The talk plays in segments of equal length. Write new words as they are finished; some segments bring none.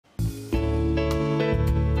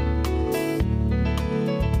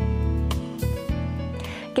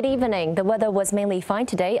Good evening. The weather was mainly fine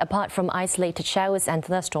today, apart from isolated showers and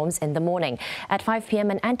thunderstorms in the morning. At 5 p.m,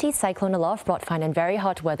 an anti-cyclone aloft brought fine and very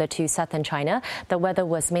hot weather to southern China. The weather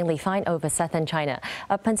was mainly fine over southern China.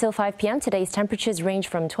 Up until 5 p.m, today's temperatures range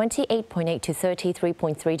from 28.8 to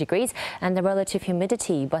 33.3 degrees, and the relative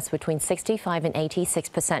humidity was between 65 and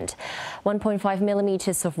 86%. 1.5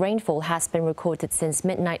 millimeters of rainfall has been recorded since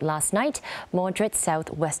midnight last night, moderate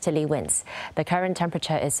southwesterly winds. The current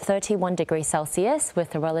temperature is 31 degrees Celsius, with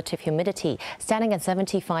the relative humidity standing at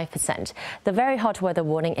 75%. The very hot weather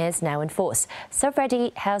warning is now in force. So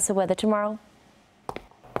Freddie, how's the weather tomorrow?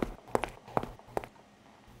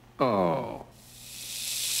 Oh.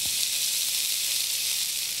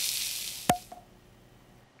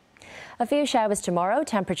 A few showers tomorrow.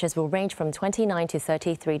 Temperatures will range from 29 to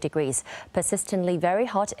 33 degrees. Persistently very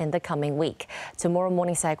hot in the coming week. Tomorrow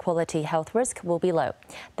morning's air quality health risk will be low.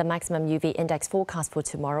 The maximum UV index forecast for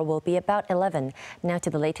tomorrow will be about 11. Now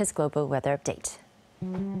to the latest global weather update.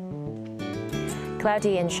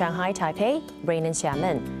 Cloudy in Shanghai, Taipei. Rain in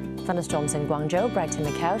Xiamen. Thunderstorms in Guangzhou, Brighton,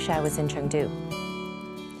 Macau. Showers in Chengdu.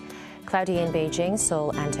 Cloudy in Beijing,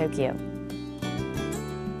 Seoul and Tokyo.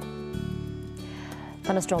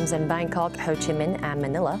 Thunderstorms in Bangkok, Ho Chi Minh and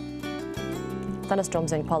Manila.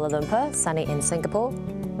 Thunderstorms in Kuala Lumpur, sunny in Singapore,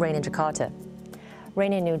 rain in Jakarta.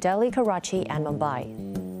 Rain in New Delhi, Karachi and Mumbai.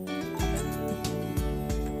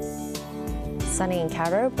 Sunny in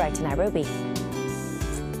Cairo, Brighton, Nairobi.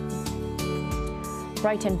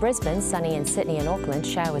 Brighton, Brisbane, sunny in Sydney and Auckland,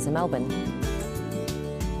 showers in Melbourne.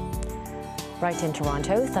 Brighton,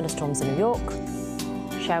 Toronto, thunderstorms in New York.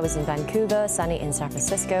 Showers in Vancouver, sunny in San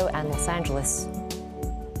Francisco and Los Angeles.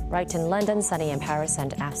 Brighton, London, sunny in Paris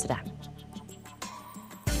and Amsterdam.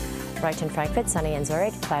 Brighton, Frankfurt, sunny in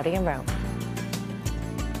Zurich, cloudy in Rome.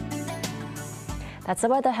 That's the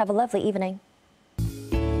weather. Have a lovely evening.